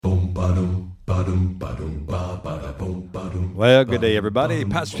Well, good day, everybody.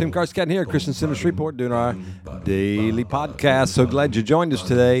 Pastor Tim Carscadden here, Christian Center Shreveport, doing our daily podcast. So glad you joined us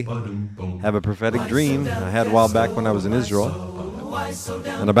today. Have a prophetic dream I had a while back when I was in Israel,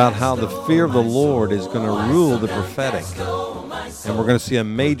 and about how the fear of the Lord is going to rule the prophetic. And we're going to see a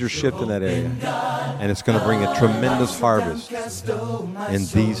major shift in that area. And it's going to bring a tremendous harvest in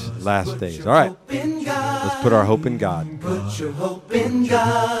these last days. All right, let's put our hope in God. Put your hope in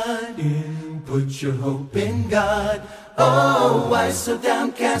God. Put your hope in God. Oh, why so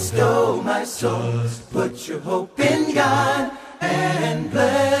downcast, oh my soul? Put your hope in God and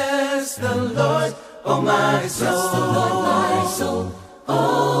bless the Lord, oh my soul. Bless the Lord, my soul.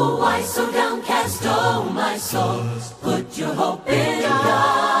 Oh, why so downcast, oh my soul? Put your hope in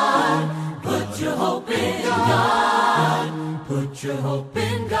God. Put your hope in God. Put your hope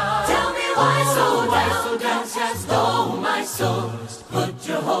in God. Tell me why so downcast, oh my soul? Put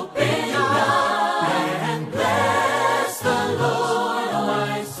your hope in God and bless the Lord,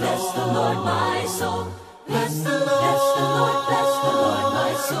 my soul. Bless the Lord, my soul. Bless the Lord, bless the Lord, bless the Lord,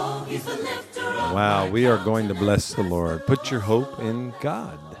 my soul. He's the lifter of Wow, we are going to bless the Lord. Put your hope in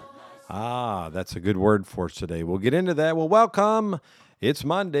God. That's a good word for us today. We'll get into that. Well, welcome. It's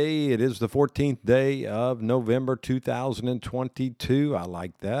Monday. It is the 14th day of November 2022. I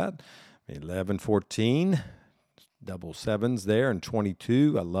like that. 11:14. Double sevens there, and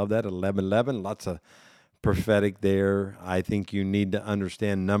 22. I love that. 11:11. Lots of prophetic there. I think you need to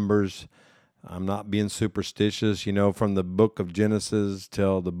understand numbers. I'm not being superstitious. You know, from the book of Genesis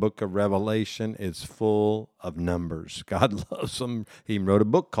till the book of Revelation, it's full of numbers. God loves them. He wrote a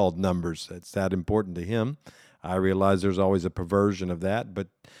book called Numbers. It's that important to him. I realize there's always a perversion of that, but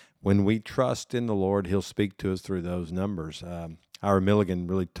when we trust in the Lord, he'll speak to us through those numbers. Howard Milligan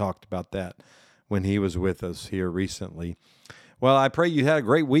really talked about that when he was with us here recently. Well, I pray you had a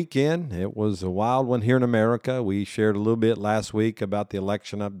great weekend. It was a wild one here in America. We shared a little bit last week about the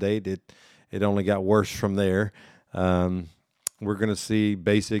election update. It only got worse from there. We're going to see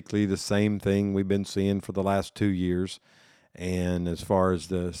basically the same thing we've been seeing for the last 2 years. And as far as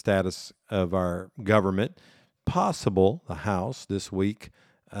the status of our government, possible the House this week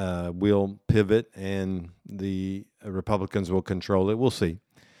will pivot and the Republicans will control it. We'll see.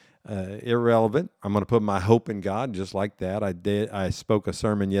 Irrelevant. I'm going to put my hope in God just like that. I spoke a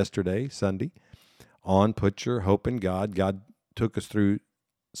sermon yesterday, Sunday, on put your hope in God. God took us through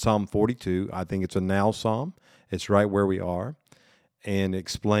Psalm 42. I think it's a now psalm. It's right where we are and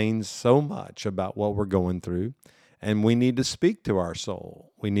explains so much about what we're going through. And we need to speak to our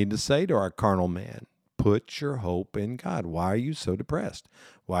soul. We need to say to our carnal man, put your hope in God. Why are you so depressed?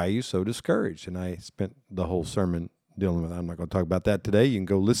 Why are you so discouraged? And I spent the whole sermon dealing with it. I'm not going to talk about that today. You can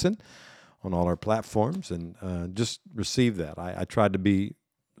go listen on all our platforms and just receive that. I tried to be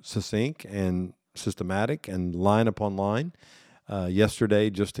succinct and systematic and line upon line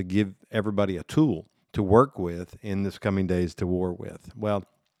yesterday just to give everybody a tool to work with in this coming days to war with. Well,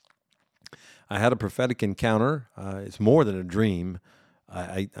 I had a prophetic encounter. It's more than a dream.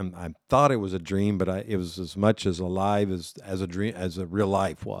 I thought it was a dream, but it was as much as alive as a dream as a real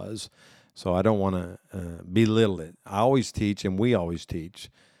life was. So I don't want to belittle it. I always teach, and we always teach,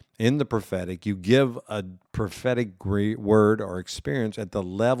 in the prophetic, you give a prophetic word or experience at the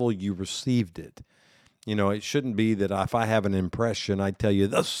level you received it. You know, it shouldn't be that if I have an impression, I tell you,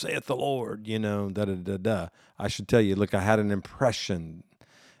 thus saith the Lord, da-da-da-da. I should tell you, look, I had an impression.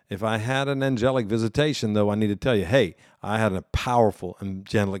 If I had an angelic visitation, though, I need to tell you, hey, I had a powerful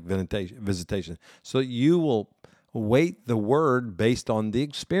angelic visitation. So you will weight the word based on the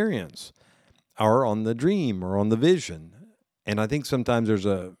experience or on the dream or on the vision. And I think sometimes there's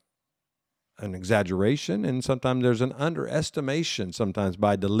an exaggeration and sometimes there's an underestimation sometimes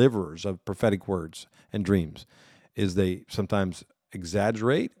by deliverers of prophetic words and dreams, is they sometimes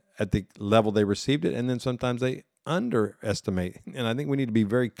exaggerate at the level they received it, and then sometimes they underestimate. And I think we need to be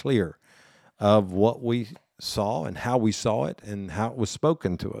very clear of what we saw and how we saw it and how it was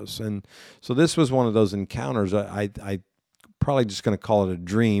spoken to us. And so this was one of those encounters. I probably just going to call it a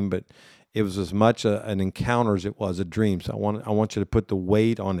dream, but it was as much an encounter as it was a dream. So I want you to put the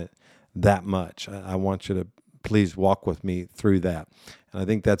weight on it that much. I want you to please walk with me through that. And I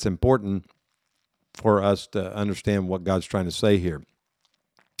think that's important for us to understand what God's trying to say here.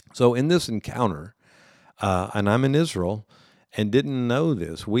 So in this encounter, and I'm in Israel and didn't know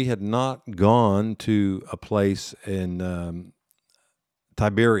this, we had not gone to a place in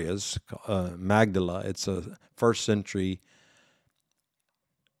Tiberias, Magdala. It's a first century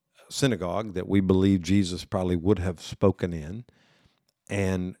synagogue that we believe Jesus probably would have spoken in.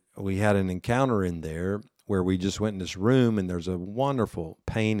 And we had an encounter in there where we just went in this room, and there's a wonderful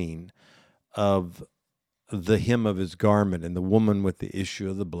painting of the hem of his garment and the woman with the issue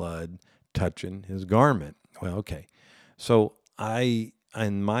of the blood touching his garment. Well, okay. So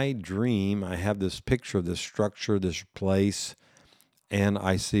in my dream, I have this picture of this structure, this place, and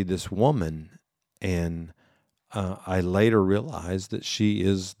I see this woman, and I later realized that she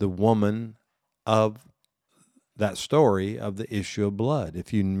is the woman of that story of the issue of blood.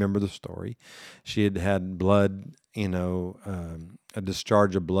 If you remember the story, she had had blood, a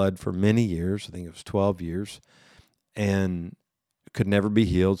discharge of blood for many years. I think it was 12 years, and could never be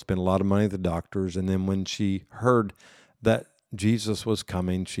healed. Spent a lot of money at the doctors. And then when she heard that Jesus was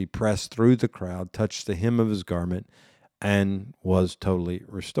coming, she pressed through the crowd, touched the hem of his garment, and was totally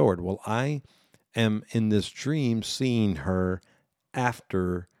restored. Well, I am in this dream seeing her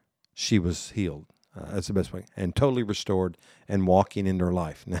after she was healed. That's the best way. And totally restored and walking into her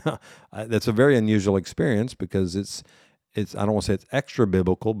life. Now, that's a very unusual experience because it's I don't want to say it's extra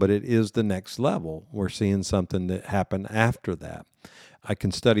biblical, but it is the next level. We're seeing something that happened after that. I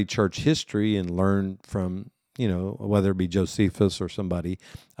can study church history and learn from, whether it be Josephus or somebody,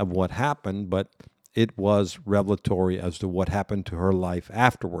 of what happened, but it was revelatory as to what happened to her life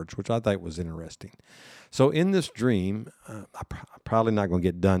afterwards, which I thought was interesting. So in this dream, I'm probably not going to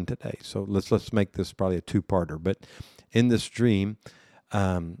get done today, so let's make this probably a two-parter. But in this dream,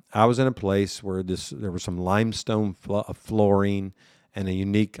 I was in a place where there was some limestone flooring and a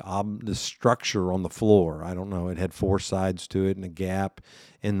unique this structure on the floor. I don't know. It had 4 sides to it and a gap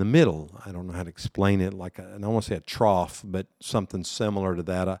in the middle. I don't know how to explain it. I don't want to say a trough, but something similar to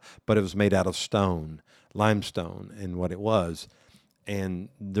that. But it was made out of stone, limestone, and what it was. And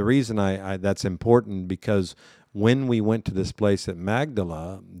the reason that's important because when we went to this place at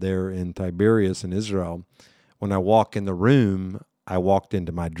Magdala, there in Tiberias in Israel, when I walk in the room, I walked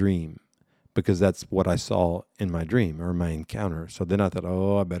into my dream because that's what I saw in my dream or my encounter. So then I thought,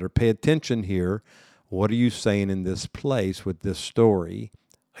 I better pay attention here. What are you saying in this place with this story?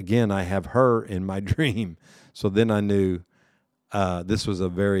 Again, I have her in my dream. So then I knew this was a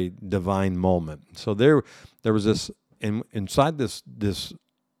very divine moment. So there was this, inside this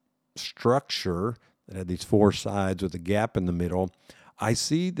structure that had these 4 sides with a gap in the middle, I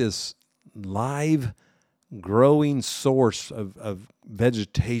see this live growing source of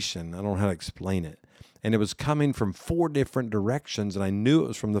vegetation. I don't know how to explain it. And it was coming from 4 different directions, and I knew it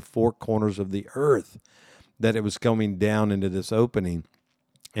was from the 4 corners of the earth that it was coming down into this opening.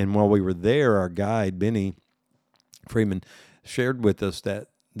 And while we were there, our guide, Benny Freeman, shared with us that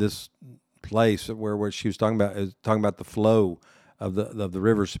this place where she was talking about the flow of the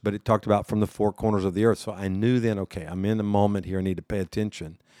rivers, but it talked about from the 4 corners of the earth. So I knew then, okay, I'm in a moment here, I need to pay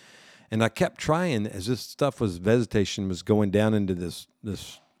attention. And I kept trying as this stuff vegetation was going down into this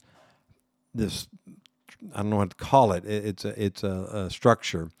I don't know what to call it. It's a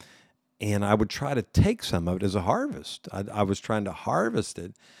structure, and I would try to take some of it as a harvest. I was trying to harvest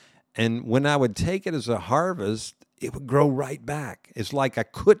it, and when I would take it as a harvest, it would grow right back. It's like I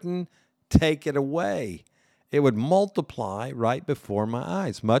couldn't take it away. It would multiply right before my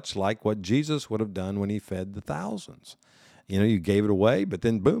eyes, much like what Jesus would have done when he fed the thousands. You gave it away, but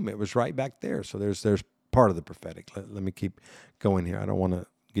then boom, it was right back there. So there's part of the prophetic. Let me keep going here. I don't want to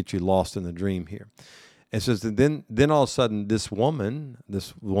get you lost in the dream here. It says that then all of a sudden, this woman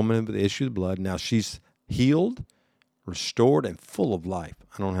with the issue of blood, now she's healed, restored, and full of life.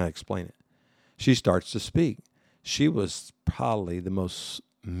 I don't know how to explain it. She starts to speak. She was probably the most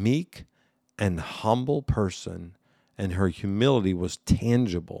meek and humble person, and her humility was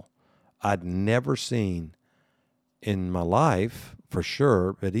tangible. I'd never seen in my life, for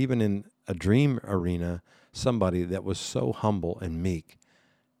sure, but even in a dream arena, somebody that was so humble and meek.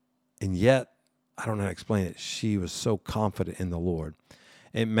 And yet, I don't know how to explain it, she was so confident in the Lord.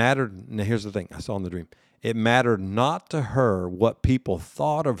 It mattered, now here's the thing I saw in the dream. It mattered not to her what people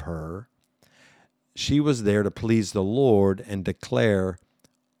thought of her. She was there to please the Lord and declare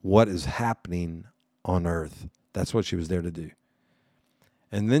what is happening on earth. That's what she was there to do.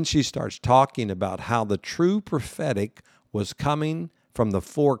 And then she starts talking about how the true prophetic was coming from the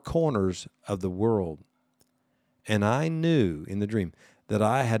 4 corners of the world. And I knew in the dream that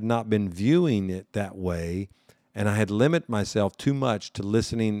I had not been viewing it that way, and I had limited myself too much to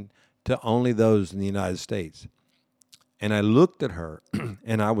listening to only those in the United States. And I looked at her,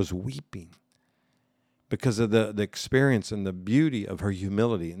 and I was weeping because of the experience and the beauty of her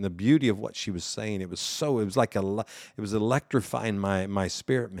humility and the beauty of what she was saying. It was electrifying my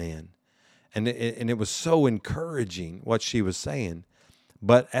spirit, man. And it was so encouraging what she was saying.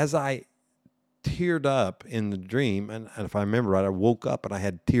 But as I teared up in the dream, and if I remember right, I woke up and I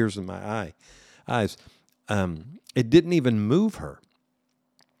had tears in my eyes. it didn't even move her.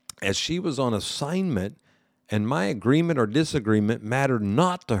 As she was on assignment, and my agreement or disagreement mattered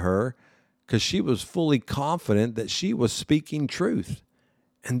not to her, because she was fully confident that she was speaking truth.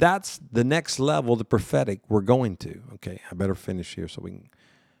 And that's the next level, the prophetic, we're going to. Okay, I better finish here so we can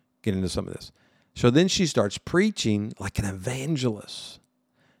get into some of this. So then she starts preaching like an evangelist.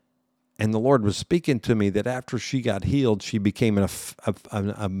 And the Lord was speaking to me that after she got healed, she became an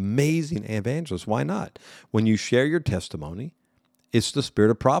amazing evangelist. Why not? When you share your testimony, it's the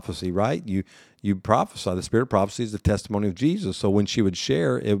spirit of prophecy, right? You prophesy. The spirit of prophecy is the testimony of Jesus. So when she would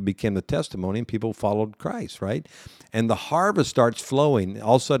share, it became the testimony, and people followed Christ, right? And the harvest starts flowing.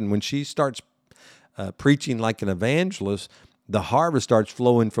 All of a sudden, when she starts preaching like an evangelist, the harvest starts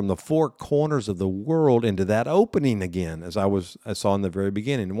flowing from the four corners of the world into that opening again, as I saw in the very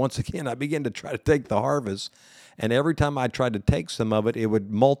beginning. And once again, I began to try to take the harvest, and every time I tried to take some of it, it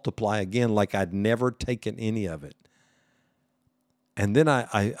would multiply again like I'd never taken any of it. And then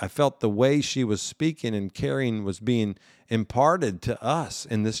I felt the way she was speaking and carrying was being imparted to us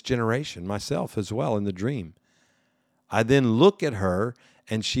in this generation, myself as well, in the dream. I then look at her,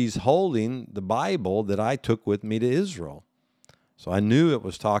 and she's holding the Bible that I took with me to Israel. So I knew it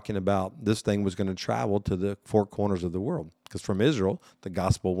was talking about this thing was going to travel to the four corners of the world, because from Israel, the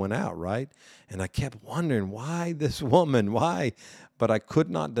gospel went out, right? And I kept wondering, why this woman? Why? But I could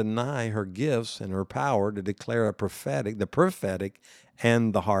not deny her gifts and her power to declare the prophetic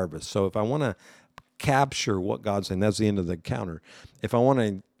and the harvest. So if I want to capture what God's saying, that's the end of the encounter. If I want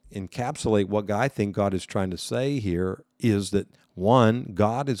to encapsulate what I think God is trying to say here, is that, one,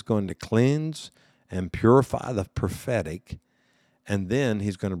 God is going to cleanse and purify the prophetic, and then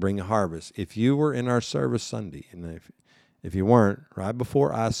he's going to bring a harvest. If you were in our service Sunday, and if you weren't, right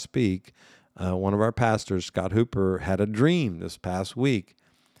before I speak, one of our pastors, Scott Hooper, had a dream this past week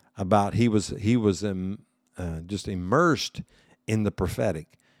about he was just immersed in the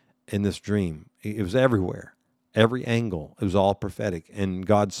prophetic in this dream. It was everywhere, every angle. It was all prophetic, and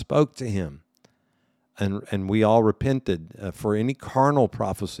God spoke to him, and we all repented for any carnal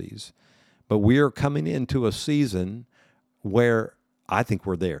prophecies. But we are coming into a season where I think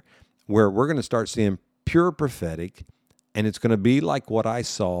we're there, where we're going to start seeing pure prophetic, and it's going to be like what I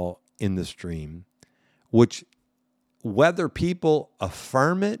saw in this dream, which whether people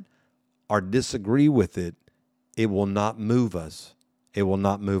affirm it or disagree with it, it will not move us. It will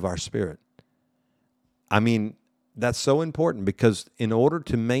not move our spirit. I mean, that's so important, because in order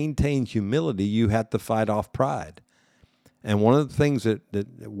to maintain humility, you have to fight off pride. And one of the things that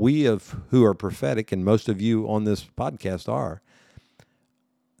we who are prophetic, and most of you on this podcast are,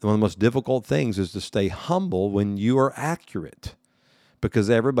 one of the most difficult things is to stay humble when you are accurate, because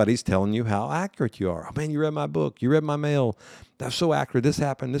everybody's telling you how accurate you are. Oh, man, you read my book. You read my mail. That's so accurate. This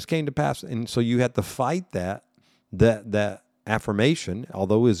happened. This came to pass. And so you have to fight that affirmation,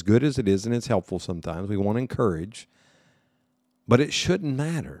 although as good as it is, and it's helpful sometimes, we want to encourage, but it shouldn't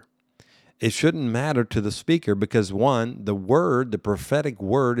matter. It shouldn't matter to the speaker, because one, the word, the prophetic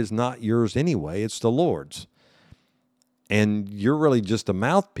word, is not yours anyway. It's the Lord's. And you're really just a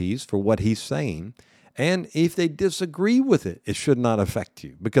mouthpiece for what he's saying. And if they disagree with it, it should not affect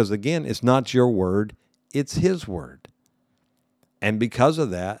you, because again, it's not your word, it's his word. And because of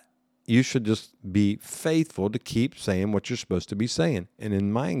that, you should just be faithful to keep saying what you're supposed to be saying. And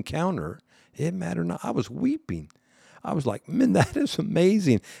in my encounter, it mattered not. I was weeping. I was like, man, that is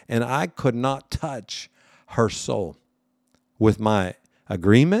amazing. And I could not touch her soul with my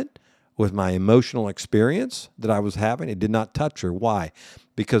agreement, with my emotional experience that I was having. It did not touch her. Why?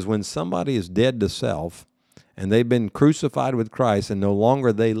 Because when somebody is dead to self and they've been crucified with Christ and no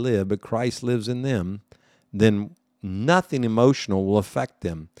longer they live, but Christ lives in them, then nothing emotional will affect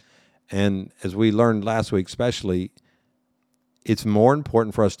them. And as we learned last week especially, it's more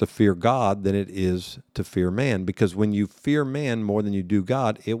important for us to fear God than it is to fear man, because when you fear man more than you do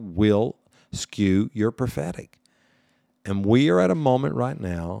God, it will skew your prophetic. And we are at a moment right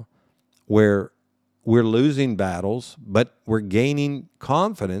now where we're losing battles, but we're gaining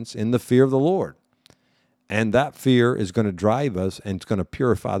confidence in the fear of the Lord. And that fear is going to drive us, and it's going to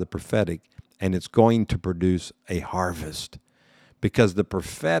purify the prophetic, and it's going to produce a harvest. Because the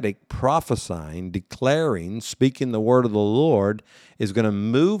prophetic, prophesying, declaring, speaking the word of the Lord is going to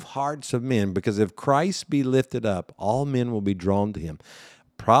move hearts of men, because if Christ be lifted up, all men will be drawn to him.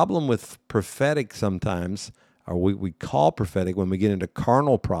 Problem with prophetic sometimes, or we call prophetic when we get into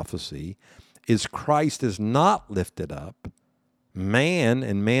carnal prophecy, is Christ is not lifted up. Man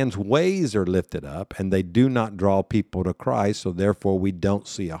and man's ways are lifted up, and they do not draw people to Christ, so therefore we don't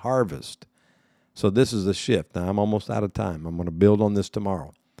see a harvest. So this is the shift. Now, I'm almost out of time. I'm going to build on this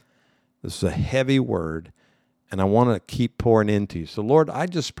tomorrow. This is a heavy word, And I want to keep pouring into you. So, Lord, I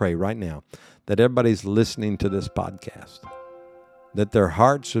just pray right now that everybody's listening to this podcast, that their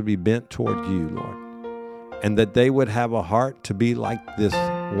hearts would be bent toward you, Lord, and that they would have a heart to be like this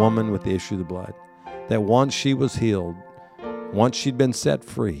woman with the issue of the blood, that once she was healed, once she'd been set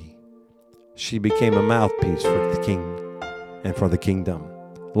free, she became a mouthpiece for the King and for the kingdom.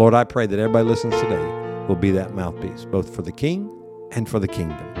 Lord, I pray that everybody listens today will be that mouthpiece, both for the King and for the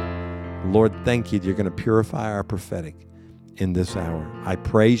kingdom. Lord, thank you that you're going to purify our prophetic in this hour. I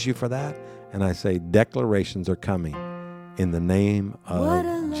praise you for that, and I say declarations are coming in the name of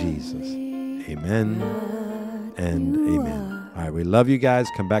Jesus. Amen and amen. All right, we love you guys.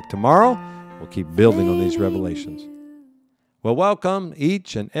 Come back tomorrow. We'll keep building on these revelations. Well, welcome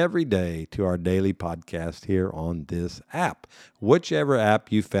each and every day to our daily podcast here on this app, whichever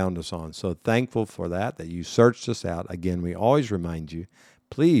app you found us on. So thankful for that you searched us out. Again, we always remind you,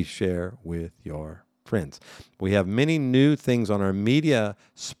 please share with your friends. We have many new things on our media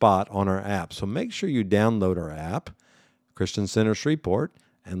spot on our app. So make sure you download our app, Christian Center Shreveport,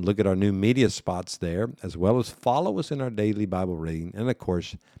 and look at our new media spots there, as well as follow us in our daily Bible reading. And, of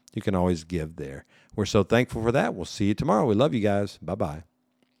course, you can always give there. We're so thankful for that. We'll see you tomorrow. We love you guys. Bye-bye.